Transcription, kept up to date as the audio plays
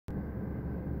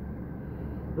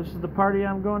This is the party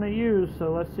I'm going to use,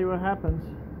 so let's see what happens.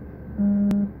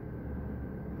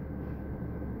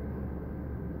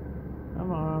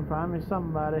 Come on, find me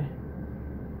somebody.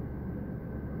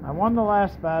 I won the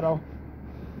last battle,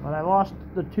 but I lost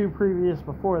the 2 previous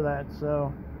before that,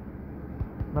 so...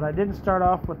 But I didn't start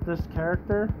off with this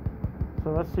character, so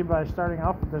let's see by starting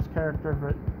off with this character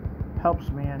if it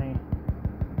helps me any.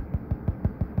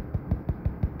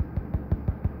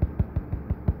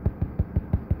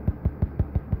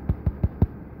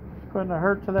 Couldn't have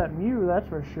hurt to that Mew, that's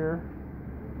for sure.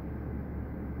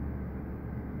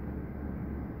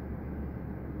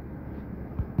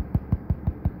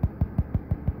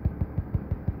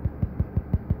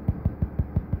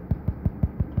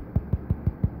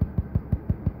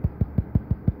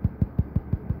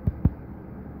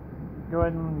 Go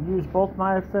ahead and use both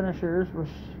my finishers, which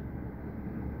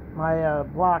my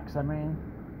blocks, I mean.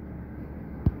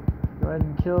 Go ahead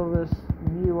and kill this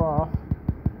Mew off.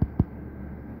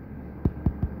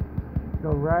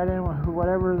 Go right in with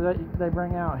whatever they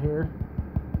bring out here.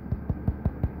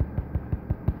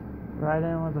 Right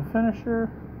in with the finisher,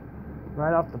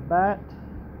 right off the bat.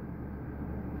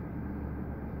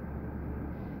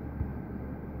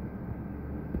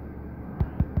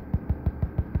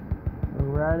 Go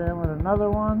right in with another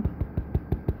one.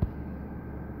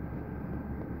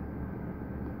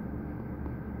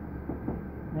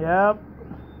 Yep.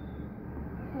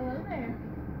 Hello there.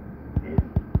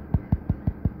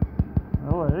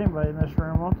 They'll let anybody in this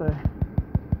room, won't they?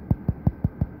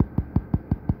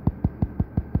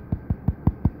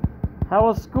 How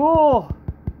was school?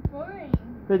 Boring.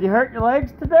 Did you hurt your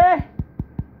legs today?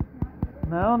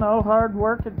 Not really. No hard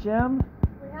work at gym?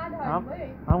 We had hard work.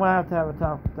 I'm going to have a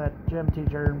talk with that gym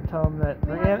teacher and tell him that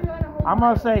We had to run a whole I'm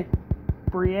going to mile. say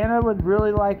Brianna would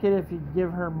really like it if you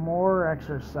give her more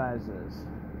exercises.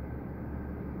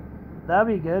 That'd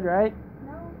be good, right?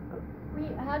 No. We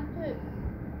had to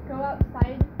go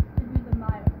outside to do the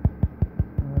mile.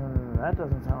 That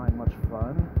doesn't sound like much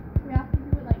fun. We have to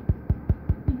do it like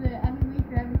either every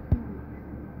week or every 2 weeks.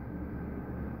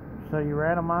 So you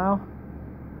ran a mile?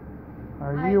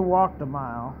 Or I- you walked a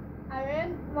mile? I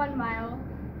ran 1 mile.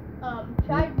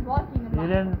 Tried walking a mile. You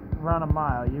didn't run a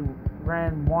mile. You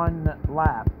ran 1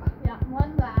 lap. Yeah,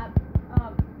 1 lap.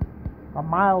 A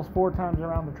mile's 4 times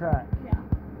around the track. Yeah.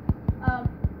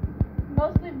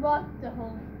 Mostly walked the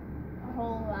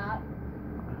whole lap.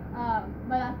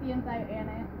 But at the end I ran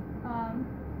it.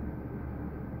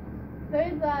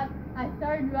 Third lap I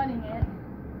started running it,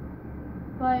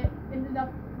 but ended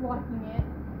up walking it.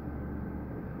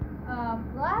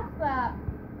 Last lap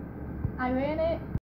I ran it